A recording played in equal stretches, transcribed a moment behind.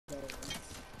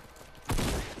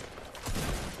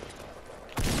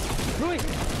Louis!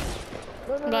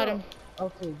 Got him.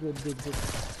 Okay, good.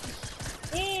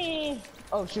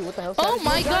 Oh shoot, what the hell? Oh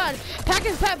my god!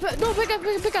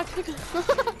 Pick up.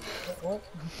 What?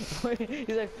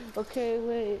 He's like, okay,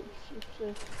 wait.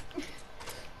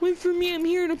 Wait for me, I'm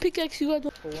here to pickaxe you guys.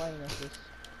 This.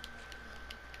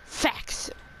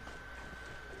 Facts.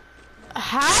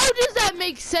 How does that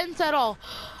make sense at all?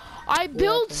 I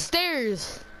build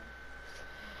stairs.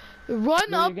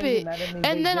 Run up it,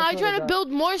 and then I try to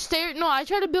build more stairs. No, I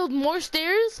try to build more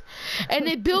stairs, and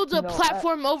it builds a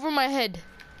platform over my head.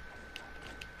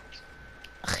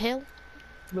 Hell.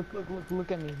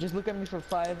 Look at me. Just look at me for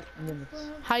 5 minutes.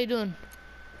 How you doing?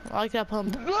 I like that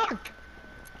pump. Look!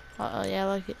 Yeah, I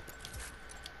like it.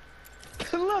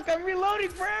 Look, I'm reloading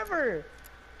forever!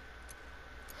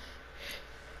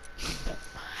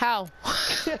 How?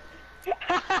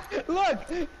 Look!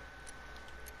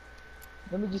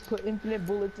 Let me just put infinite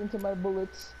bullets into my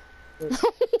bullets. Wait.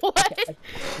 What?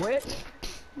 What?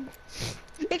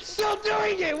 It's still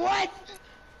doing it! What?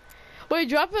 Wait,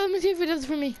 drop it. Let me see if it does it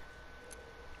for me.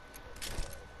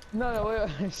 No,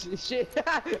 wait. Shit.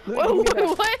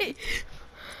 Wait.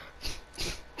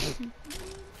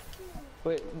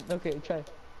 Wait, okay, try.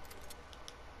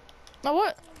 Now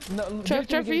what? No, try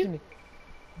for you?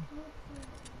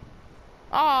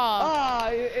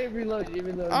 It reloaded,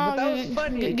 but that was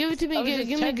funny. Give it to me,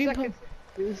 give me a green pump.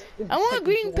 I want a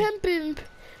green pimp.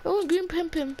 I want a green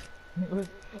pimp.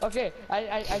 Okay,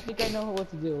 I think I know what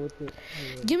to do with it.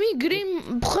 Give me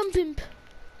green pimp.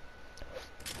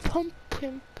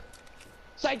 Pimp.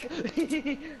 Psych!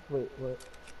 Wait, what?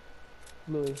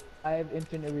 Louis, I have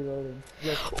infinite reloading.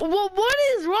 Yes. Well, what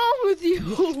is wrong with you?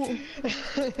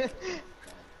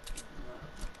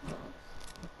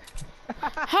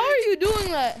 How are you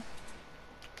doing that?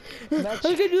 I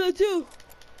can do that too.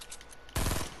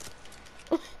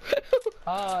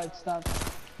 It stopped.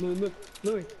 Louis.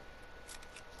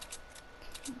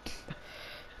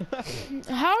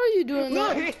 How are you doing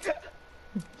that?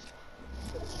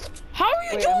 How are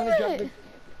you doing that?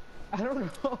 I don't know.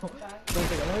 Wait a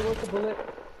second, let me look the bullet.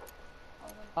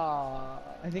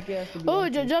 I think it has to be. Oh,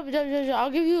 jump.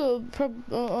 I'll give you a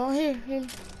purple. Here.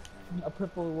 A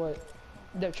purple what?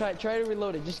 No, try to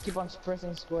reload it. Just keep on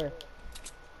pressing square.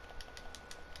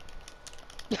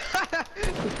 You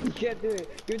can't do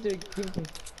it. Give it to me.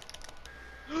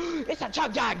 It's a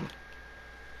chug jag.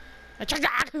 A chug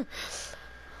jag.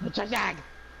 A chug jag.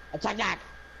 A chug jag.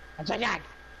 A chug jag.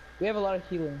 We have a lot of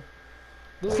healing.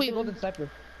 Louis, the golden sniper.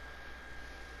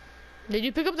 Did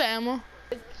you pick up the ammo?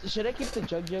 Should I keep the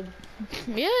jug?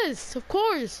 Yes, of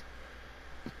course.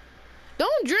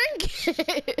 Don't drink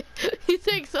it. You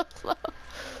take so slow.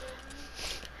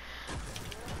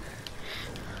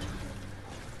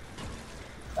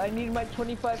 I need my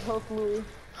 25 health, Louis.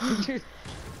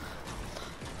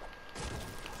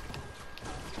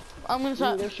 I'm gonna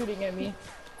stop. They're shooting at me.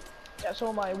 Yeah, so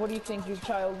am I. What do you think, you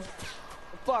child?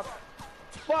 Fuck.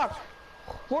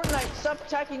 Fortnite, stop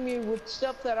attacking me with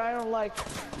stuff that I don't like.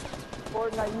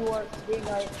 Fortnite, you are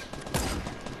Fortnite.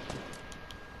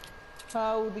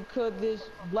 How could this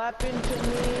blap into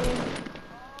me?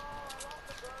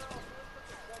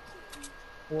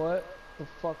 What the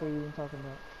fuck are you even talking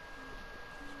about?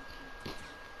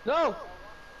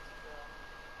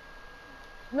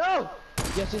 No!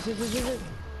 Yes.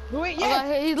 Louis, yes!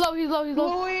 Okay, he's low.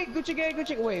 Louis, Gucci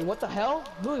gang. Wait, what the hell?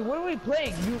 Louis, what are we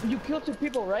playing? You killed 2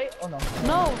 people, right? Oh no.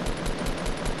 No.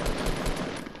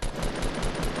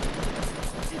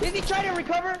 Is he trying to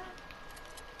recover?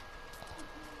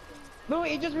 Louis,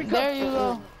 he just recovered. There you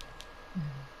go.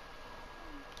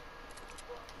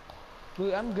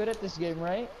 Louis, I'm good at this game,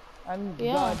 right? I'm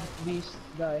God Beast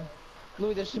guy.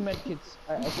 Louis, there's 2 medkits.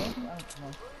 I think? I don't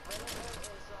know.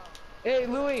 Hey,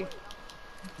 Louis!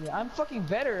 Yeah, I'm fucking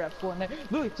better at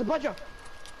Fortnite. Louis, it's a bunch of.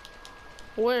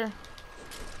 Where?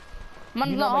 Man,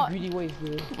 you know my greedy ways,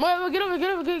 Louis. Wait, get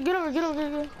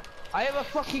over. I have a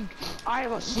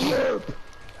slurp!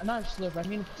 Not a slurp, I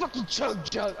mean fucking chug.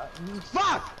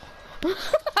 Fuck!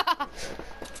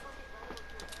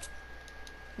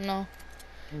 No.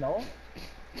 No?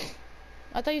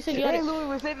 I thought you said you had it. Hey, Louis,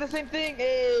 we're saying the same thing!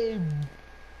 Hey!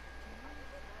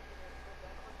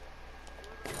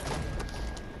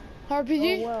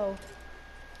 RPG? Oh, wow.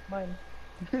 Mine.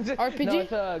 RPG? No,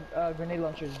 it's grenade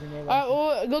launchers. Alright,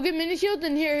 well, go get mini shield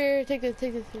and here, take this.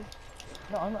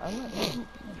 No, I'm not.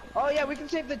 Oh yeah, we can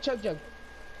save the chug jug.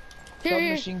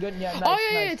 Here. Machine gun, yeah, nice, oh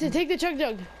yeah, nice. to take the chug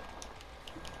jug.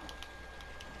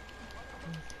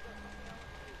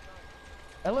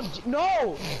 LMG,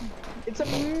 no! It's a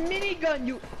minigun,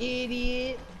 you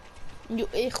idiot! You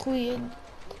idiot.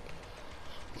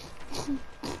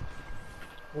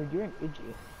 Well, you're an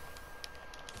idiot.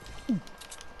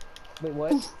 Wait,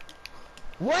 what?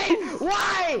 Wait!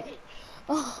 Why?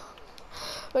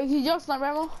 Wait, he just not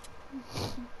ammo?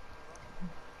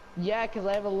 Yeah, cause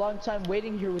I have a long time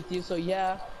waiting here with you, so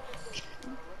yeah.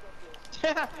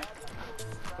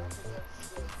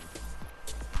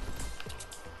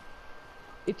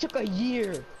 It took a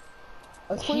year.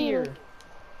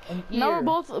 Now we're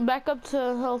both back up to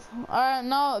health. Alright,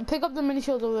 now pick up the mini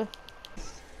shields over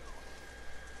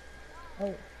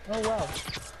there. Oh wow.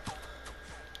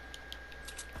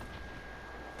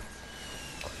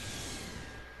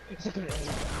 It's a good aim.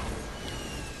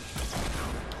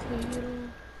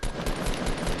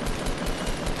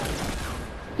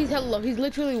 He's hella low. He's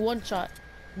literally one shot.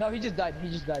 No, he just died.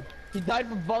 He died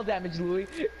from fall damage, Louis.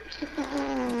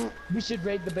 We should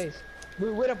raid the base.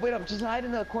 Louis, wait up. Just hide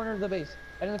in the corner of the base.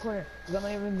 Hide in the corner. Cause I'm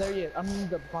not even there yet. I'm in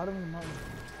the bottom of the mountain.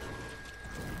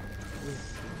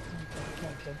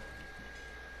 Okay.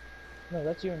 No,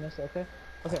 that's your miss, okay?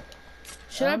 Okay.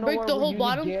 Should I break the whole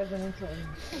bottom? Louis,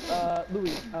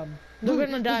 We're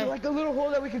gonna die. There's like a little hole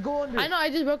that we could go under. I know, I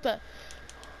just broke that.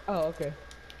 Oh, okay.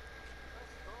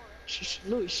 Shh,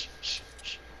 Louis, shh.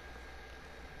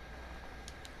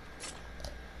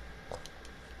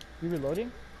 You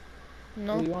reloading?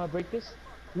 No. Louis, you wanna break this?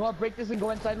 You wanna break this and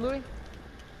go inside, Louis?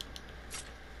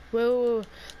 Wait.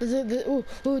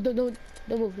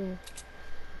 Don't move.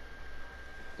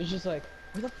 It's just like,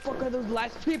 where the fuck are those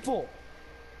last people?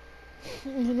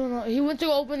 No. He went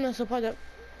to open the supply drop.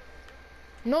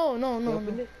 No.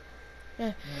 Opened it?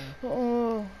 Yeah.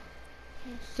 Oh.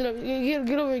 Sit up.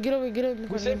 Get over.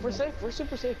 We're safe. We're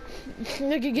super safe.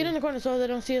 Look, get in the corner so they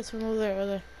don't see us from over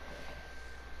there.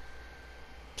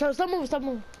 Charles, stop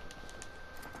moving.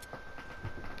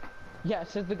 Yeah,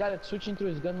 says the guy that's switching through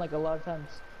his gun like a lot of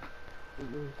times.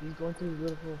 He's going through his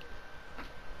little hole.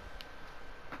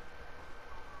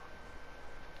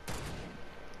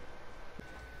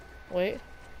 Wait.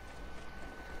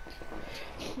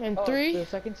 And 3. The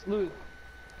seconds, Louis.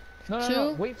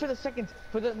 No. Wait for the seconds.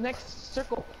 For the next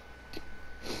circle.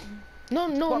 No.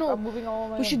 I'm moving all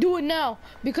my We should do it now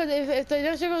because if the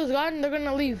next circle is gone, they're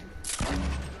gonna leave.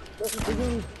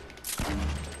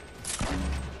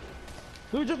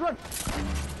 Louis, just run.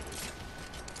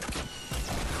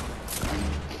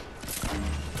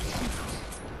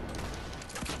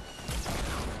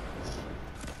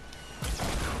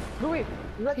 Louis,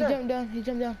 right there. He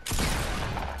jumped down.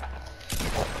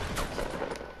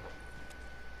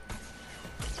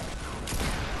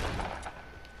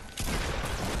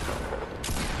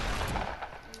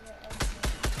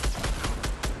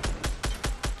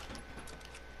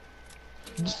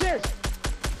 The stairs.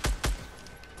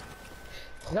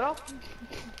 Is that all?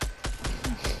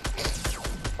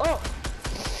 Oh!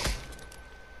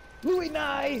 Louis,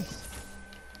 nice!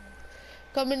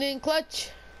 Coming in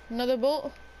clutch. Another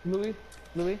bolt. Louis,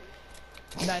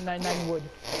 999 wood.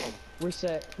 We're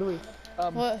set. Louis,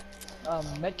 What?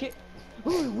 medkit.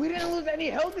 Louis, we didn't lose any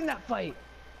health in that fight.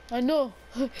 I know.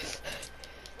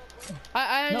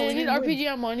 I No, we need didn't RPG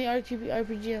ammo. I need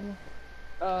RPG ammo.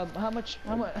 How much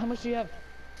do you have?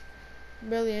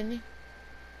 Barely any.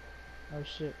 Oh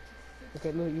shit.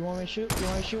 Okay, Louis, you want me to shoot? You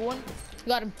want me to shoot one?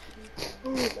 Got him.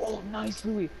 Oh, nice,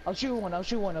 Louis. I'll shoot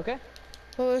one, okay?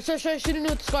 Oh, start shooting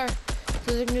with the scar.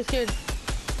 So they can get scared.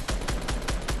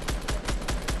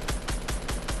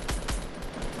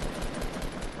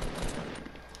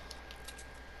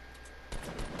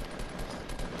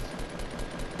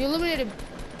 You eliminated him.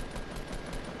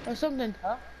 Or something.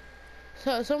 Huh?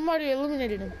 So somebody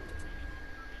eliminated him.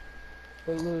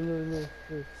 Wait,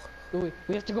 Louis,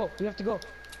 we have to go.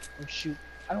 Oh shoot.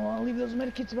 I don't want to leave those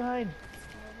medikits behind.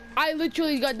 I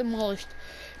literally got demolished.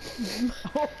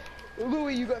 Oh,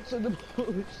 Louis, you got so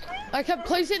demolished. I kept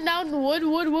placing down wood,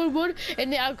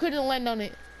 and I couldn't land on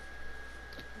it.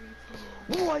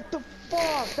 What the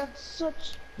fuck? That's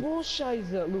such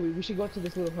bullshit. Louis, we should go to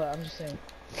this little hut. I'm just saying.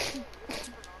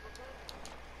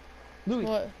 Louis,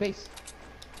 what? Base.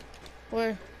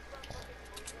 Where?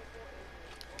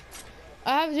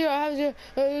 I have zero.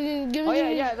 Give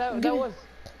me. Yeah, that was.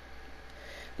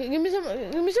 Give me some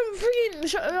freaking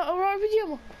RPG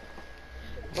ammo.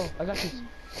 Oh, I got you.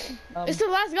 It's the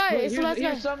last guy. Wait, it's the last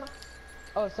guy. Some...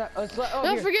 Oh,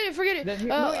 No, here. forget it. Then here,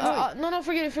 No,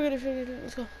 forget it.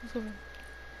 Let's go.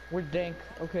 We're dank.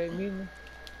 Okay,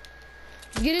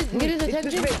 Get his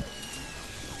attention.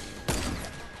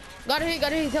 Got it.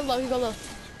 He's low. He got low.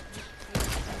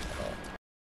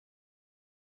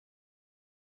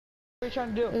 What are you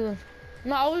trying to do?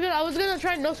 No, I was gonna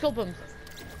try and no scope him.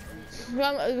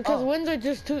 Because wins are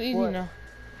just too easy now.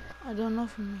 I don't know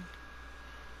for me.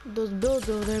 Those builds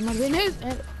over there might have been his.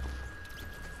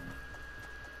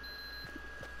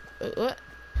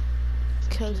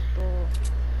 Cause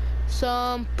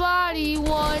somebody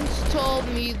once told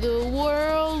me the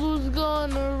world was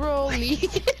gonna roll me.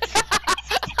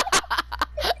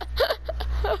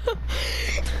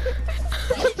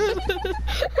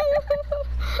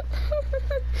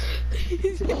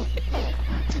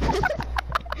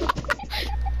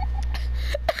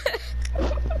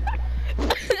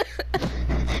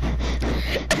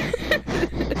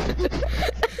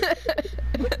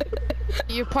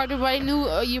 You're part of my new.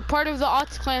 You're part of the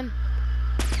Ots clan.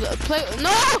 Play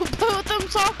with them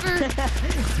soccer.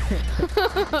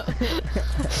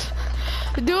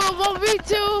 Do a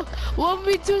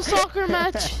 1v2 soccer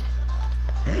match.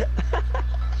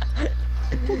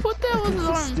 What the hell was his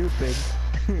arm? Stupid.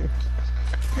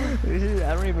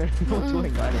 I don't even know what's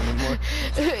going on anymore.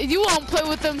 You won't play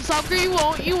with them soccer. You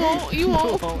won't. You won't.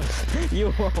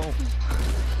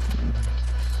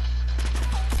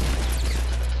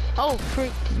 Oh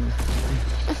freak!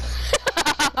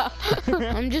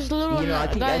 I'm just a little. You know, I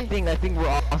think we're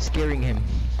all scaring him.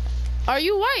 Are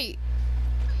you white?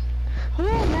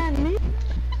 Oh man, me?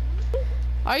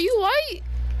 Are you white?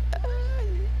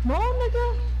 No,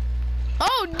 nigga.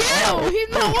 Oh damn, he's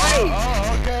not white.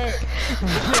 Oh, okay.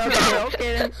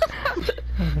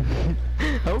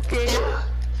 Okay.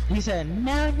 He said,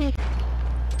 no, nigga.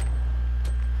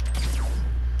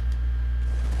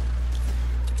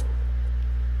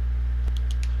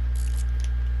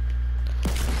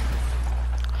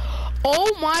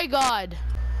 Oh my god.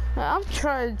 I'm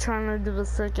trying to do the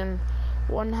freaking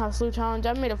one house loot challenge.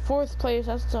 I made a 4th place.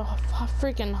 That's the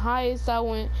freaking highest I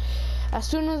went. As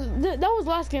soon as that was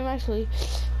last game actually,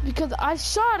 because I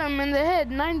shot him in the head,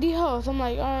 90 health. I'm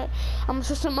like, alright, I'm gonna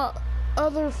switch him up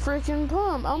other freaking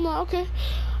pump. I'm like, okay.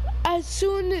 As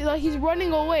soon as like he's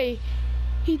running away,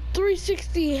 he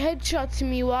 360 headshot to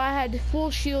me while I had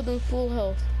full shield and full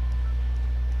health.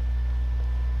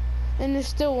 And it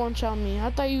still one shot me. I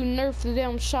thought you nerfed the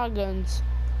damn shotguns.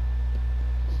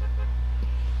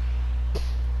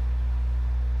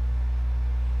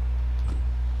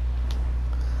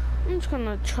 I'm just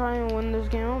gonna try and win this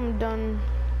game. I'm done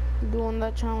doing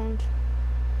that challenge.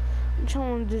 The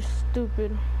challenge is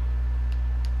stupid.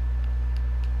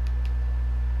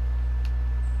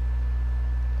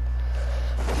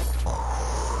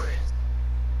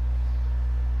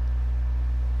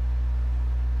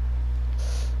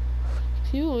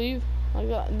 Can you leave? I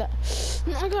got that.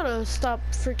 I gotta stop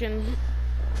freaking.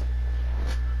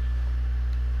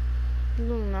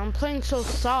 I'm playing so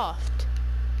soft.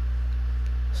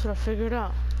 That's what I figured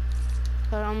out.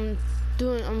 That I'm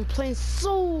playing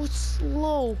so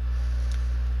slow.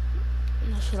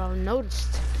 And that's what I've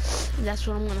noticed. And that's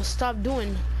what I'm gonna stop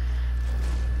doing.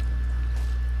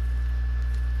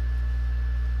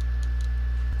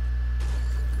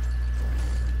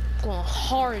 Going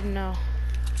hard now.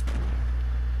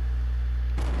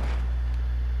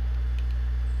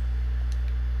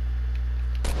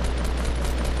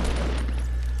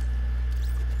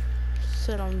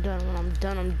 Said I'm done. When I'm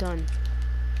done, I'm done.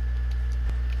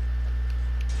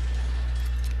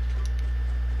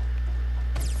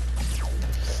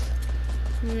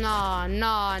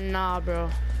 Nah, bro.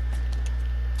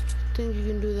 Think you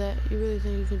can do that? You really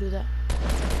think you can do that?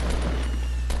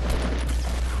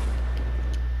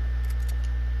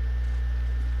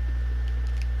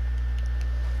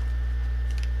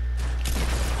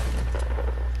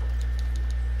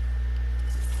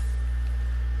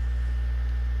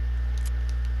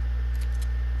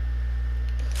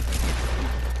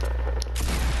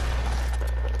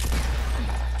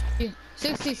 Yeah.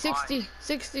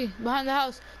 60 behind the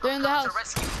house. They're in the house.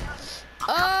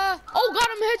 Oh, got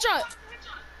him headshot.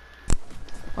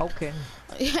 Okay.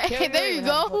 Hey, there you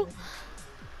go.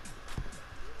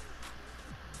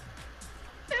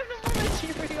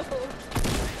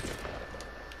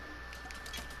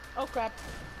 Oh crap.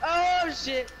 Oh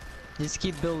shit. Just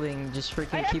keep building. Just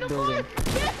freaking keep building.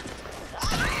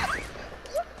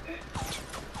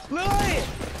 Louis!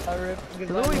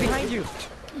 Louis behind you.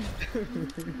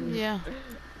 Yeah.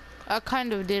 I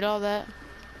kind of did all that.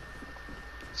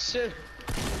 Shit.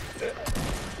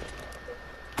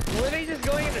 Were they just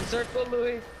going in a circle,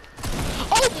 Louis?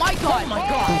 Oh my god! Oh my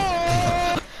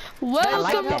god!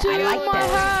 Welcome to my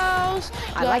house.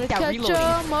 I like that reloading.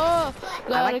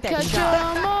 Gotta catch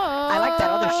 'em all. I like that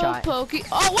other shot. Pokey.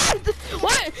 Oh, what?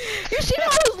 What? You see how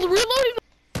I was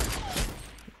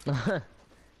reloading?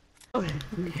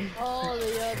 All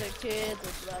the other kids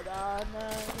are blood on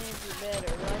them. You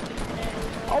better run.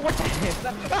 Oh, what the heck?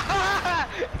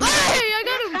 Hey, I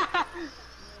got him.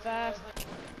 Fast.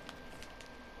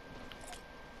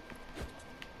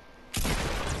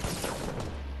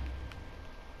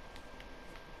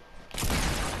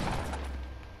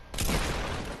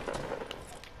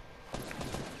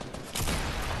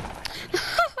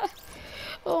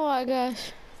 my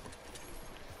gosh.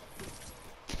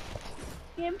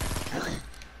 Him.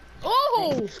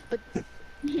 Oh! But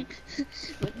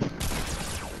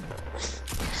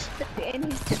then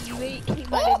his teammate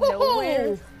came out of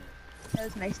nowhere. That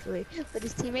was nice, Louis. But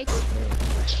his teammate came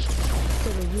so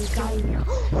you guys.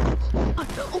 Oh my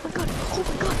god! Oh my god!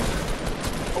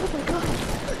 Oh my god!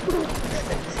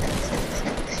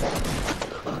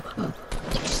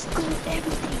 You just stole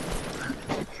everything.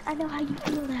 I know how you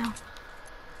feel now.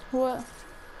 What?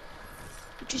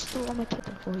 You just stole all my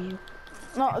chicken for you.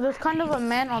 No, there's kind of a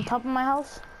man on top of my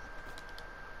house.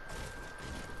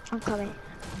 I'm coming.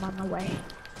 I'm on my way.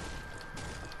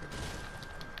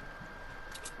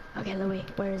 Okay, Louis,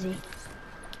 where is he?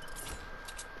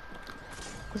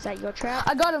 Was that your trap?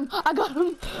 I got him.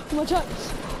 Watch out.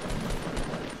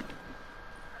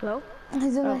 Hello?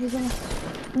 He's in there.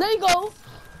 There you go.